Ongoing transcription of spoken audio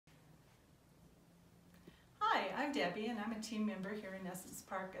I'm Debbie and I'm a team member here in Estes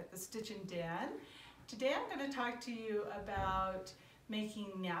Park at the Stitch and Den. Today I'm going to talk to you about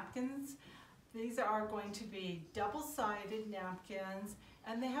making napkins. These are going to be double-sided napkins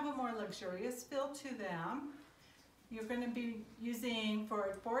and they have a more luxurious feel to them. You're going to be using,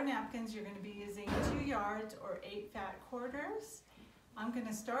 for 4 napkins, you're going to be using 2 yards or 8 fat quarters. I'm going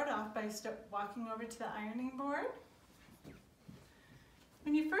to start off by walking over to the ironing board.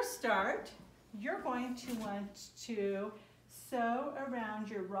 When you first start, you're going to want to sew around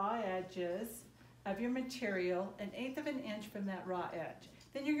your raw edges of your material 1/8 of an inch from that raw edge.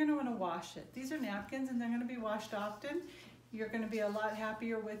 Then you're going to want to wash it. These are napkins and they're going to be washed often. You're going to be a lot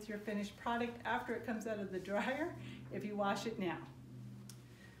happier with your finished product after it comes out of the dryer if you wash it now.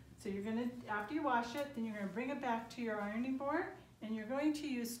 So you're going to, after you wash it, then you're going to bring it back to your ironing board and you're going to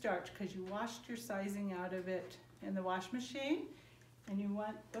use starch because you washed your sizing out of it in the wash machine. And you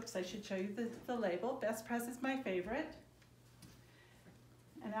want, oops, I should show you the label. Best press is my favorite.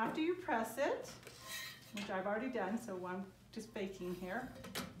 And after you press it, which I've already done, so I'm just baking here.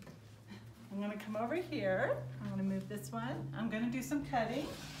 I'm going to come over here. I'm going to move this one. I'm going to do some cutting.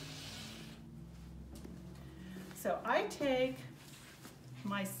 So I take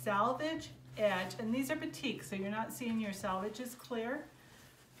my salvage edge, and these are batik, so you're not seeing your salvage is clear.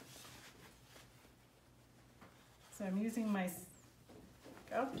 So I'm using my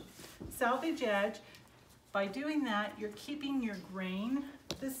salvage edge. By doing that, you're keeping your grain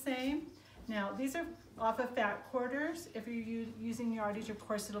the same. Now, these are off of fat quarters. If you're using yardage, of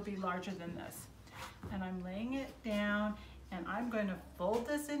course, it'll be larger than this. And I'm laying it down, and I'm going to fold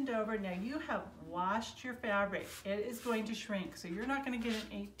this end over. Now, you have washed your fabric. It is going to shrink, so you're not going to get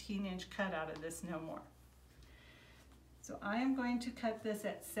an 18-inch cut out of this no more. So I am going to cut this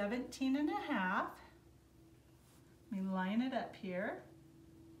at 17.5. Let me line it up here.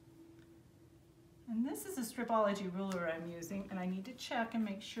 And this is a stripology ruler I'm using, and I need to check and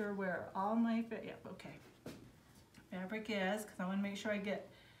make sure where all my fabric is, because I want to make sure I get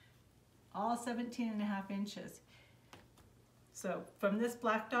all 17.5 inches. So from this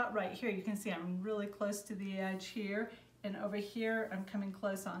black dot right here, you can see I'm really close to the edge here, and over here I'm coming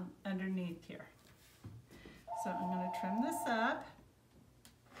close on underneath here. So I'm going to trim this up.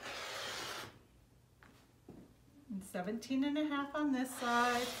 And 17.5 on this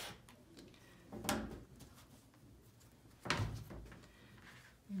side.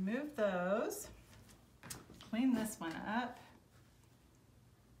 Remove those, clean this one up.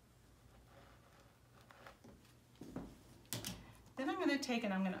 Then I'm going to take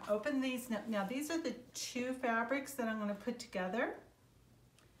and I'm going to open these. Now these are the 2 fabrics that I'm going to put together.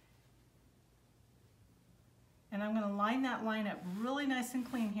 And I'm going to line that line up really nice and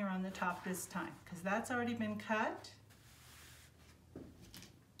clean here on the top this time, because that's already been cut.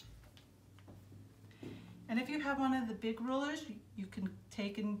 And if you have one of the big rulers, you can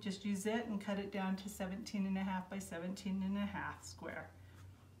take and just use it and cut it down to 17.5 by 17.5 square.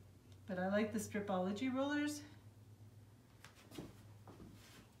 But I like the stripology rulers.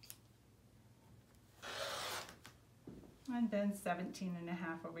 And then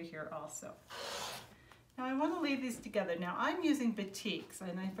 17.5 over here also. Now I want to leave these together. Now I'm using batiks,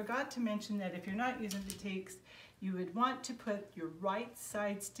 and I forgot to mention that if you're not using batiks, you would want to put your right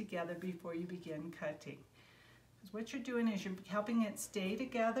sides together before you begin cutting. Because what you're doing is you're helping it stay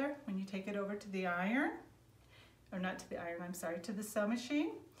together when you take it over to the iron, or not to the iron, I'm sorry, to the sew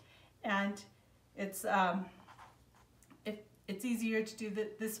machine. And it's easier to do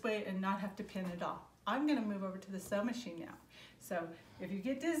this way and not have to pin it off. I'm going to move over to the sew machine now. So if you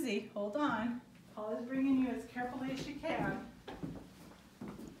get dizzy, hold on. Paul is bringing you as carefully as you can.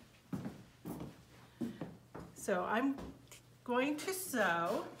 So I'm going to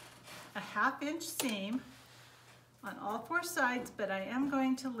sew a 1/2 inch seam on all 4 sides, but I am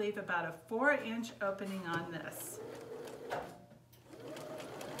going to leave about a 4-inch opening on this.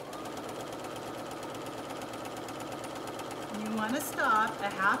 You want to stop a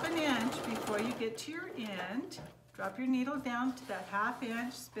 1/2 inch before you get to your end. Drop your needle down to that 1/2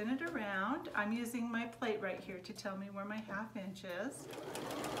 inch, spin it around. I'm using my plate right here to tell me where my 1/2 inch is.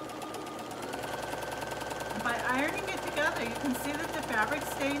 And by ironing it together, you can see that the fabric's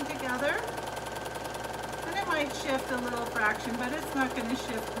staying together. And it might shift a little fraction, but it's not going to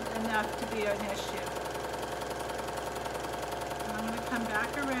shift enough to be an issue. And I'm going to come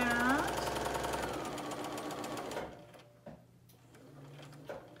back around.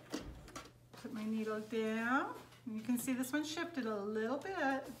 Put my needle down. And you can see this one shifted a little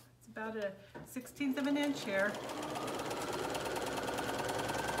bit. It's about a 1/16 of an inch here.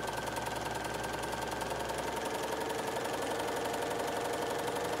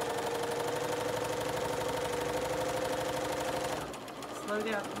 slow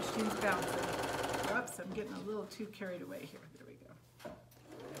down, the machine's bouncing. Oops, I'm getting a little too carried away here. There we go.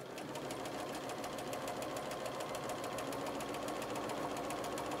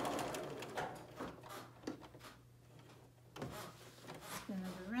 Spin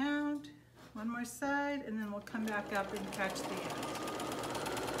it around, one more side, and then we'll come back up and catch the end.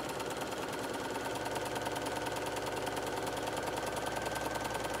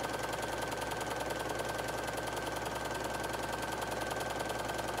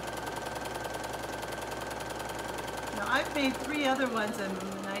 I've made 3 other ones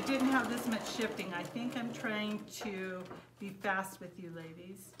and I didn't have this much shifting. I think I'm trying to be fast with you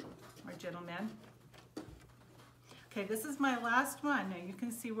ladies or gentlemen. Okay, this is my last one. Now you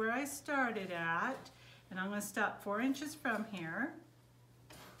can see where I started at, and I'm going to stop 4 inches from here.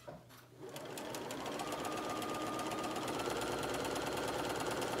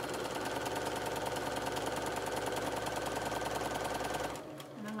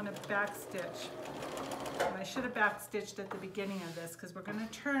 And I'm going to back stitch. And I should have back stitched at the beginning of this because we're going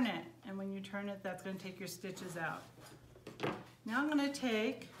to turn it, and when you turn it, that's going to take your stitches out. Now I'm going to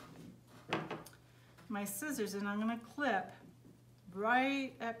take my scissors and I'm going to clip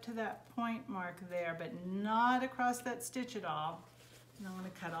right up to that point mark there, but not across that stitch at all. And I'm going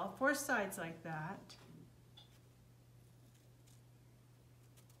to cut all 4 sides like that.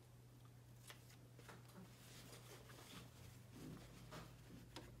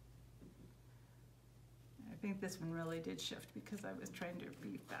 I think this one really did shift because I was trying to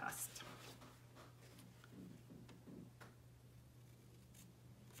be fast.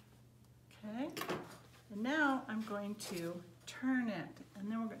 Okay, and now I'm going to turn it,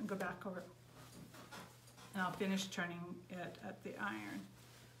 and then we're going to go back over, and I'll finish turning it at the iron.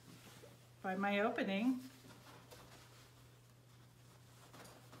 By my opening,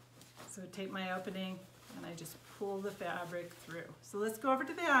 so take my opening, and I just pull the fabric through. So let's go over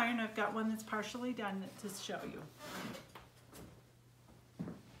to the iron. I've got one that's partially done to show you.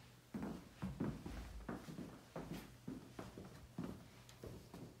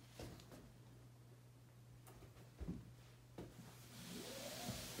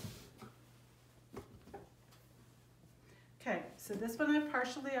 Okay, so this one I've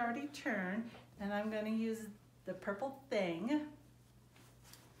partially already turned, and I'm going to use the purple thing.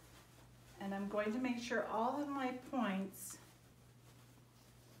 And I'm going to make sure all of my points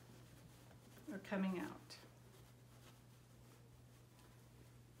are coming out.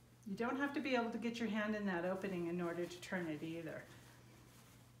 You don't have to be able to get your hand in that opening in order to turn it either.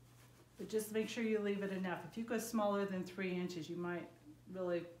 But just make sure you leave it enough. If you go smaller than 3 inches, you might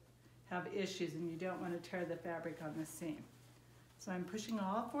really have issues and you don't want to tear the fabric on the seam. So I'm pushing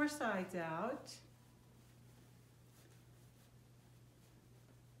all 4 sides out.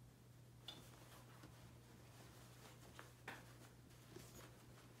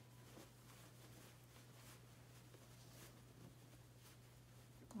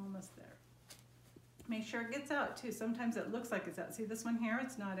 Almost there. Make sure it gets out too. Sometimes it looks like it's out. See this one here?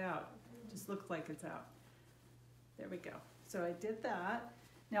 It's not out. It just looks like it's out. There we go. So I did that.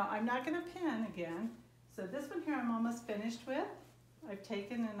 Now I'm not going to pin again. So this one here I'm almost finished with. I've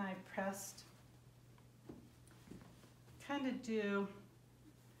taken and I pressed, kind of do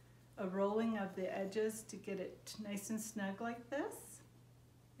a rolling of the edges to get it nice and snug like this.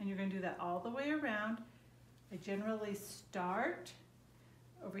 And you're going to do that all the way around. I generally start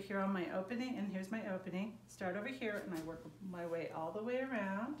over here on my opening, and here's my opening. Start over here and I work my way all the way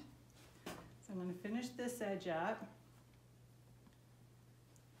around. So I'm going to finish this edge up.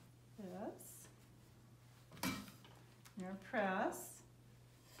 This. Here, press.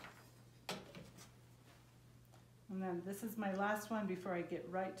 And then this is my last one before I get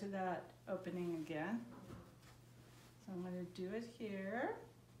right to that opening again. So I'm going to do it here.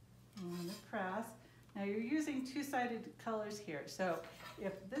 I'm going to press. Now you're using 2-sided colors here. So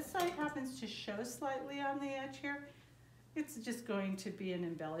if this side happens to show slightly on the edge here, it's just going to be an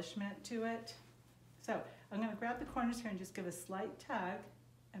embellishment to it. So I'm going to grab the corners here and just give a slight tug,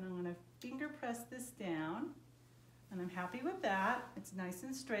 and I'm going to finger press this down, and I'm happy with that. It's nice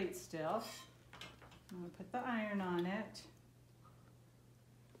and straight still. I'm going to put the iron on it.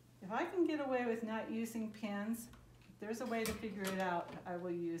 If I can get away with not using pins, if there's a way to figure it out, I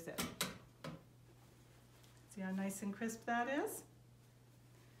will use it. See how nice and crisp that is?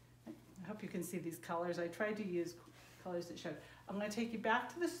 I hope you can see these colors. I tried to use colors that showed. I'm going to take you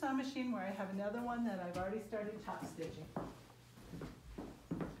back to the sewing machine where I have another one that I've already started top stitching.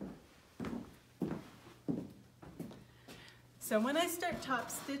 So when I start top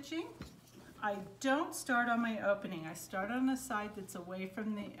stitching, I don't start on my opening. I start on the side that's away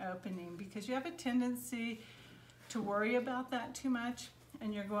from the opening because you have a tendency to worry about that too much.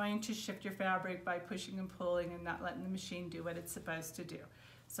 and you're going to shift your fabric by pushing and pulling and not letting the machine do what it's supposed to do.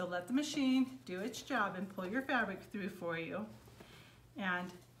 So let the machine do its job and pull your fabric through for you.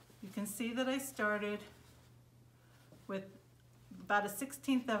 And you can see that I started with about a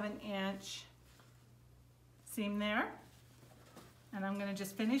 1/16 of an inch seam there. And I'm going to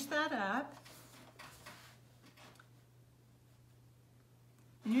just finish that up.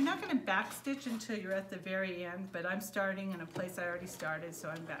 And you're not going to backstitch until you're at the very end, but I'm starting in a place I already started, so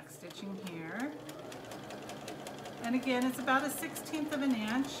I'm backstitching here. And again, it's about a 1/16 of an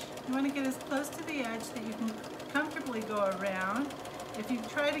inch. You want to get as close to the edge that you can comfortably go around. If you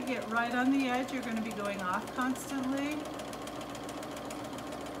try to get right on the edge, you're going to be going off constantly.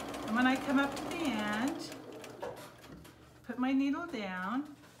 And when I come up to the end, put my needle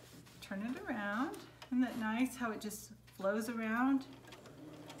down, turn it around. Isn't that nice how it just flows around?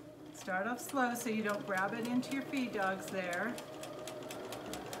 Start off slow so you don't grab it into your feed dogs there.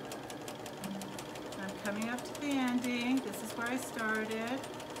 I'm coming up to the ending. This is where I started.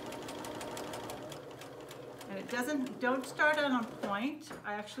 And it don't start on a point.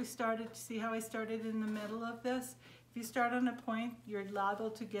 I actually started, see how I started in the middle of this? If you start on a point, you're liable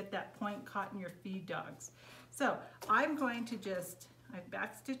to get that point caught in your feed dogs. So I'm going to just, I've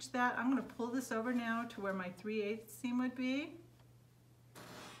backstitched that. I'm going to pull this over now to where my 3/8 seam would be.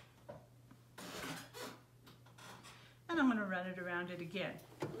 And I'm going to run it around it again.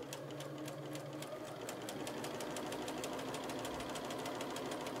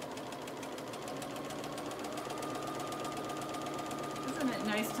 Isn't it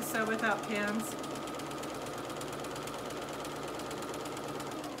nice to sew without pins?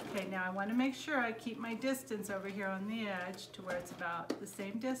 Okay, now I want to make sure I keep my distance over here on the edge to where it's about the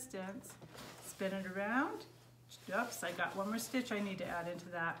same distance. Spin it around. Oops, I got one more stitch I need to add into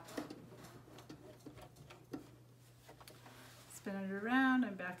that. Spin it around,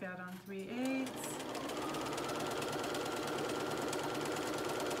 I'm back out on 3/8.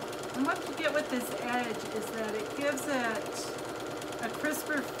 And what you get with this edge is that it gives it a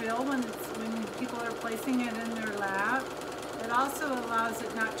crisper feel when people are placing it in their lap. It also allows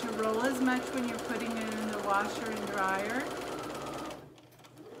it not to roll as much when you're putting it in the washer and dryer.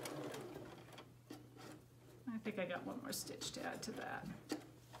 I think I got one more stitch to add to that.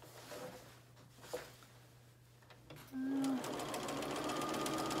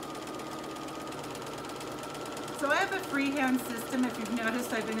 So I have a freehand system. If you've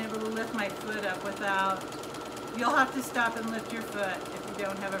noticed, I've been able to lift my foot up without, you'll have to stop and lift your foot if you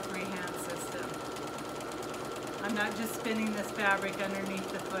don't have a freehand system. I'm not just spinning this fabric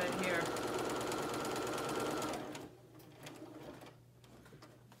underneath the foot here.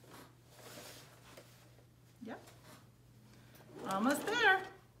 Yep. Almost there.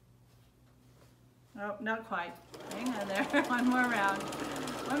 Oh, not quite. Hang on there. One more round.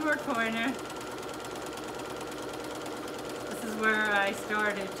 One more corner. This is where I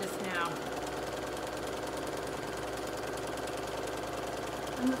started just now.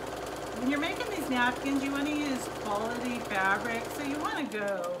 And when you're making these napkins, you want to use quality fabric, so you want to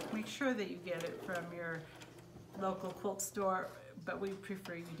go make sure that you get it from your local quilt store, but we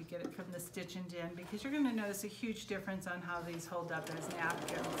prefer you to get it from the Stitch and Den because you're going to notice a huge difference on how these hold up as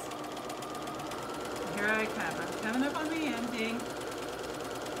napkins. Here I come. I'm coming up on the ending,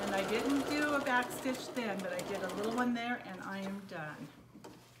 and I didn't do a back stitch then, but I did a little one there, and I am done.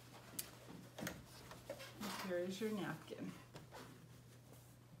 Here is your napkin.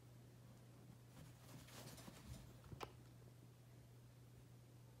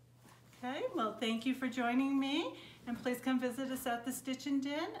 Okay, well, thank you for joining me, and please come visit us at the Stitch and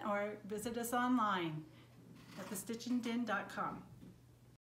Den or visit us online at thestitchandden.com.